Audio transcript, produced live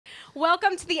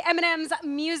Welcome to the M&M's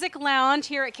Music Lounge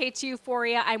here at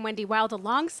KTUphoria. I'm Wendy Wild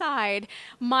alongside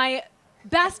my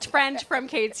best friend from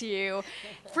KTU,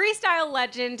 freestyle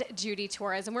legend Judy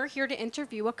Torres, and we're here to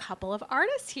interview a couple of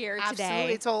artists here today.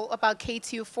 Absolutely. It's all about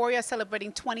KTUphoria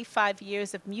celebrating 25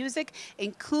 years of music,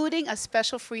 including a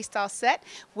special freestyle set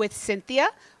with Cynthia,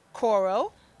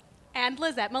 Coro, and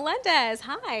Lisette Melendez.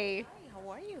 Hi. Hi, how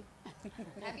are you?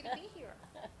 Happy to be here.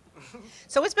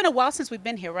 So it's been a while since we've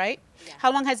been here, right? Yeah.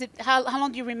 How long has it? How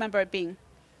long do you remember it being?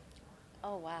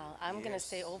 Oh, wow. I'm going to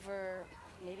say over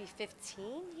maybe 15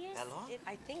 years. That long?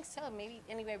 I think so. Maybe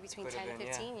anywhere between Could 10 have and been,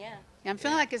 15, yeah. Yeah, I'm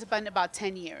feeling like it's been about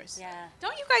 10 years. Yeah.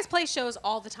 Don't you guys play shows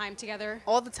all the time together?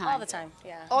 All the time. All the time,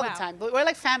 yeah. All Wow. the time. But we're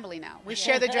like family now. We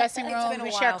share the dressing It's room. been a We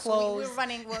while, share so clothes. we're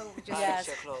running. We're just Yes.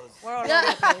 Share clothes. we're all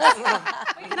over the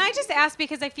place. Wait, can I just ask,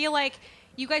 because I feel like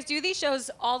you guys do these shows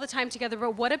all the time together,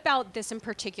 but what about this in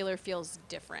particular feels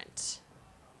different?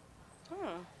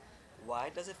 Why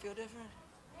does it feel different?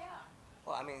 Yeah.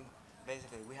 Well, I mean,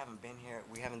 basically, we haven't been here.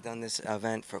 We haven't done this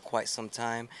event for quite some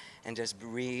time, and just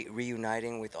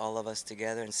reuniting with all of us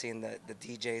together and seeing the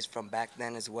DJs from back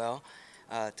then as well,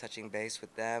 touching base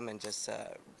with them, and just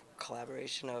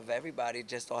collaboration of everybody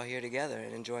just all here together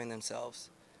and enjoying themselves.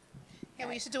 Yeah,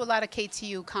 we used to do a lot of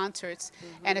KTU concerts,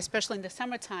 and especially in the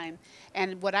summertime.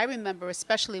 And what I remember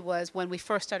especially was when we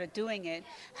first started doing it,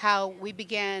 how we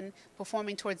began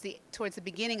performing towards the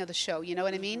beginning of the show, you know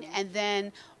what I mean? And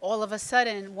then all of a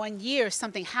sudden, one year,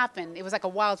 something happened. It was like a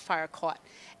wildfire caught.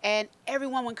 And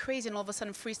everyone went crazy, and all of a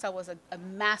sudden, freestyle was a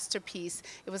masterpiece.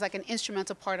 It was like an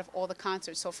instrumental part of all the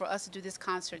concerts. So for us to do this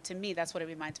concert, to me, that's what it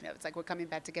reminds me of. It's like we're coming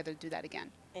back together to do that again.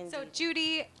 So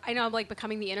Judy, I know I'm like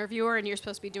becoming the interviewer and you're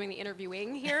supposed to be doing the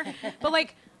interviewing here, but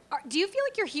like, do you feel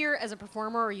like you're here as a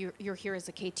performer or you're here as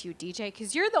a KTU DJ?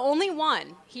 Because you're the only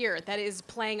one here that is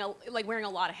playing, like wearing a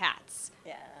lot of hats.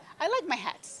 Yeah. I like my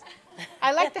hats.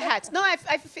 I like the hats. No, I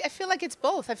feel like it's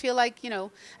both. I feel like, you know,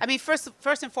 I mean, first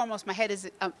and foremost, my head is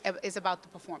about the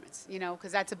performance, you know,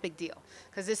 because that's a big deal.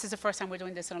 Because this is the first time we're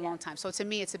doing this in a long time. So to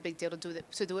me, it's a big deal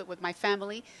to do it with my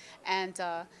family. And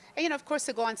you know, of course,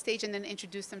 to go on stage and then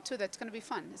introduce them too. That's going to be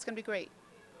fun. It's going to be great.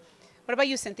 What about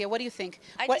you, Cynthia? What do you think?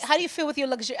 How do you feel with your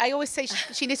luxury? I always say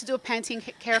she needs to do a Pantene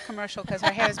hair commercial because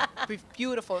her hair is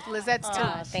beautiful. Lizette's too.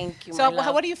 Thank you, So my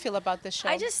love. what do you feel about this show?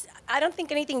 I don't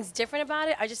think anything's different about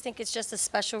it. I just think it's just a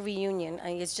special reunion.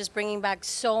 It's just bringing back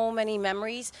so many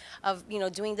memories of, you know,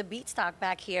 doing the beat stock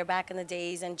back here, back in the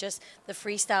days, and just the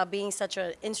freestyle being such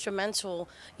an instrumental,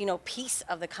 you know, piece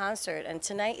of the concert. And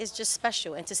tonight is just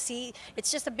special. And to see,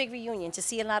 it's just a big reunion, to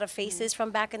see a lot of faces from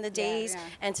back in the days,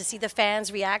 and to see the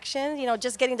fans' reaction. You know,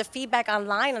 just getting the feedback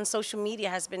online on social media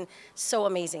has been so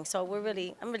amazing. So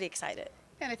I'm really excited.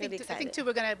 And I think, Really I think excited.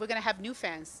 too, we're gonna have new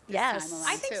fans this Yes. time around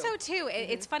I think too. so too.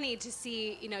 It's funny to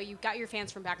see, you know, you've got your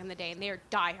fans from back in the day and they're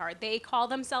diehard. They call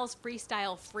themselves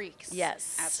freestyle freaks.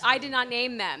 Yes. I did not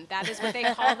name them. That is what they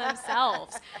call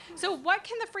themselves. So what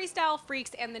can the freestyle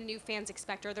freaks and the new fans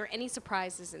expect? Are there any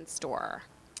surprises in store?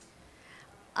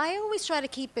 I always try to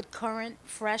keep it current,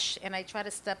 fresh, and I try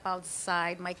to step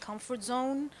outside my comfort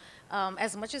zone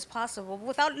as much as possible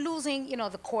without losing, you know,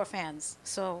 the core fans.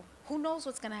 So who knows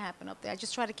what's going to happen up there? I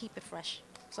just try to keep it fresh.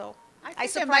 So I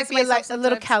think there might be like a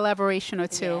little collaboration or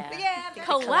two. Yeah. Yeah, The collabs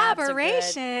are good.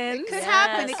 collaboration. It could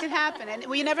happen. It could happen, and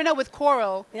well, you never know with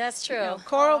Coro. That's true. You know,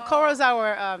 Coro's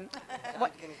our.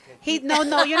 What,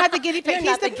 no, you're not the guinea pig.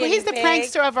 You're not the guinea he's the pig.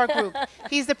 prankster of our group.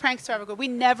 He's the prankster of our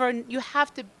group. You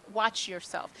have to watch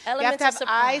yourself. You have Elements to of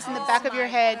have eyes in the back of your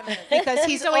head because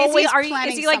he's So always is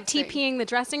planning he like something. TPing the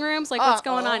dressing rooms? Like what's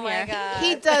going on my here? God.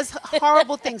 He does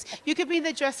horrible things. You could be in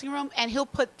the dressing room and he'll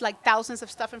put like thousands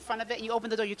of stuff in front of it, and you open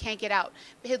the door, you can't get out.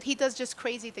 He does just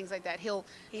crazy things like that. He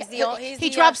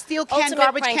drops steel can ultimate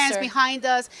garbage cans prankster. behind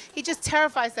us. He just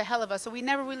terrifies the hell of us. So we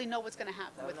never really know what's going to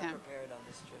happen with him.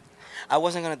 I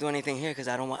wasn't gonna do anything here because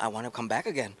I want to come back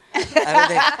again.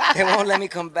 They won't let me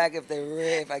come back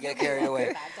if I get carried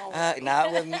away.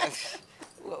 Not with me.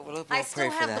 We'll I pray still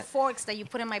for have the that. forks that you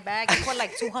put in my bag. You put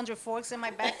like 200 forks in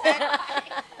my backpack,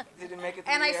 Did it make it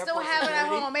through and the I still airport have it at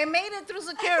security? home. It made it through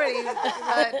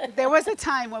security. There was a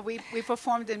time when we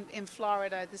performed in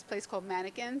Florida at this place called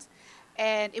Mannequins,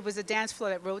 and it was a dance floor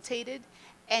that rotated,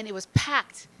 and it was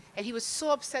packed. And he was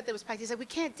so upset that it was packed. He said, "We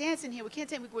can't dance in here. We can't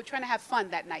dance. We were trying to have fun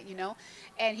that night, you know."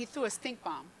 And he threw a stink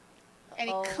bomb. And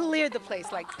he Oh. cleared the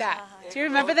place like that. It Do you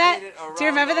remember that? rotated Do you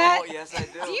remember around that? the whole- Yes, I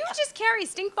do. Do you just carry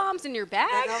stink bombs in your bag?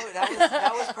 No, that was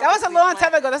That was a purposely long time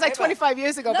planned. ago. That's like Hey, but 25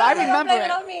 years ago, but I remember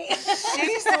Don't blame it. on me.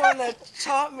 She's the one that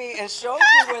taught me and showed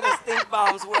me where the stink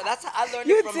bombs were. That's how I learned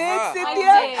You it from did, her. Cynthia?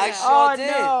 I I sure Oh,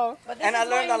 did. no. But this And I is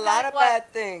learned a going lot back, of what,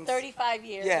 bad things. 35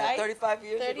 years, Yeah, right? 35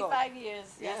 years ago. 35 years.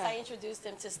 Yes, Yeah. I introduced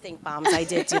him to stink bombs. I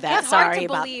did do that. It's hard Sorry to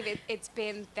about believe it's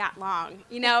been that long,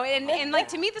 you know, and like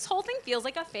to me, this whole thing feels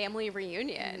like a family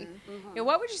reunion. You know,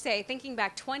 what would you say, thinking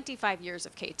back 25 years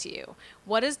of KTU,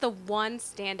 what is the one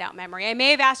standout memory? I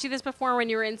may have asked you this before when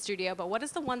you were in studio, but what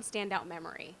is the one standout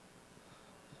memory?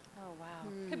 Oh, wow.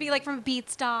 Could be like from a beat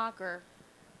stock or.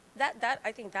 That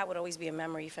I think that would always be a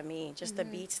memory for me, just the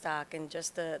beat stock and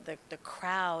just the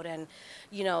crowd. And,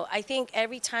 you know, I think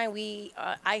every time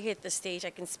I hit the stage, I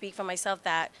can speak for myself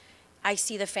that I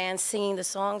see the fans singing the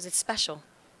songs. It's special.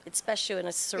 It's special and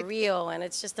it's surreal and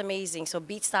it's just amazing. So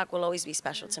beat stock will always be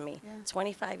special to me.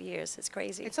 25 years. It's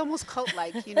crazy. It's almost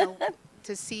cult-like, you know,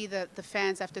 to see the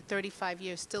fans after 35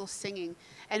 years still singing.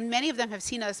 And many of them have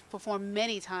seen us perform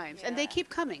many times, and they keep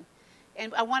coming.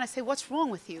 And I want to say, what's wrong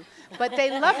with you? But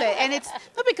they love it, and it's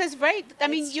no because right. I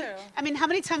mean, It's true. I mean, how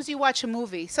many times do you watch a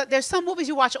movie? So there's some movies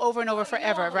you watch over and over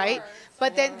forever, right?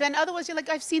 But then other ones you're like,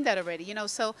 I've seen that already, you know.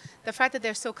 So the fact that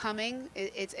they're still coming,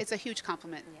 it's a huge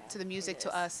compliment to the music,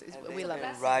 to us. We love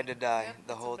it. Ride or die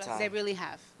the whole time. They really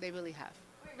have. They really have.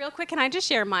 Real quick, can I just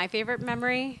share my favorite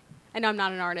memory? I know I'm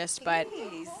not an artist, but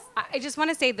I just want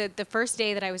to say that the first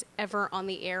day that I was ever on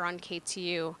the air on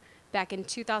KTU back in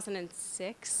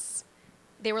 2006,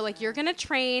 they were like, you're going to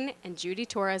train, and Judy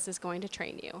Torres is going to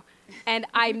train you. And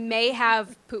I may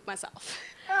have pooped myself.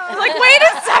 I was like, wait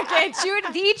a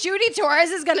second, Judy Torres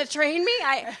is going to train me?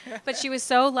 But she was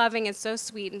so loving and so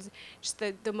sweet and just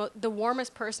the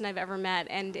warmest person I've ever met.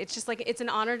 And it's just like, it's an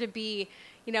honor to be,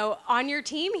 you know, on your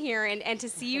team here and to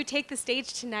see you take the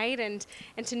stage tonight and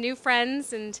to new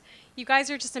friends. And you guys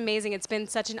are just amazing. It's been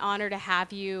such an honor to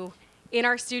have you in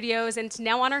our studios and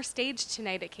now on our stage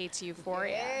tonight at KTUphoria.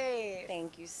 Yay.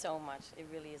 Thank you so much. It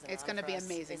really is an It's honor going to for be us.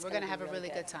 amazing. It's We're going to gonna have be a really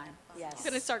good. good time. Yes. I'm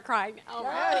going to start crying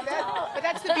now. But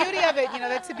that's the beauty of it, you know.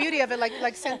 That's the beauty of it.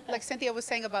 Like Cynthia was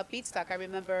saying about beatstock. I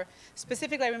remember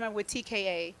specifically. I remember with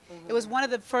TKA. It was one of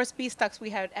the first beatstocks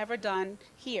we had ever done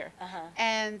here,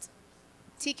 and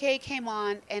TKA came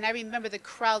on, and I remember the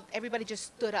crowd. Everybody just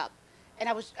stood up, and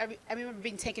I remember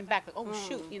being taken back, like, oh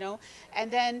shoot, you know. And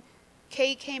then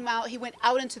Kay came out, he went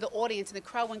out into the audience and the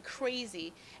crowd went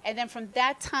crazy. And then from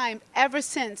that time, ever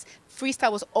since,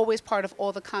 freestyle was always part of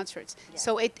all the concerts. Yeah.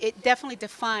 So it definitely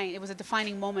it was a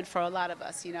defining moment for a lot of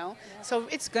us, you know? Yeah. So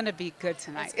it's going to be good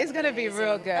tonight. It's going to be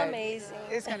real good. Amazing.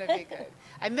 It's going to be good.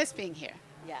 I miss being here.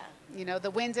 Yeah. You know,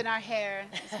 the wind's in our hair.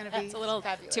 It's going to be It's a little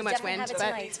fabulous. too much Definitely wind, have it but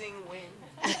tonight. Amazing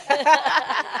wind.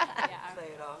 yeah. Play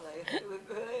it off like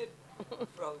we're good.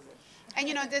 Frozen. And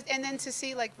you know, and then to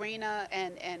see like Reina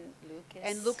and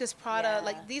Lucas Prada, Yeah.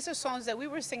 like these are songs that we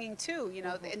were singing too, you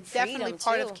know, and Freedom, definitely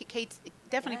part too. of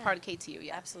definitely part of KTU,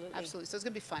 yeah, Absolutely. absolutely. So it's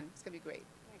gonna be fun. It's gonna be great.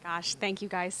 Oh my gosh, thank you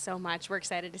guys so much. We're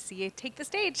excited to see you take the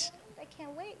stage. I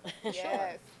can't wait.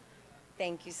 Yes.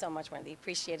 Thank you so much, Wendy.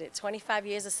 Appreciate it. 25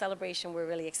 years of celebration. We're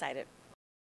really excited.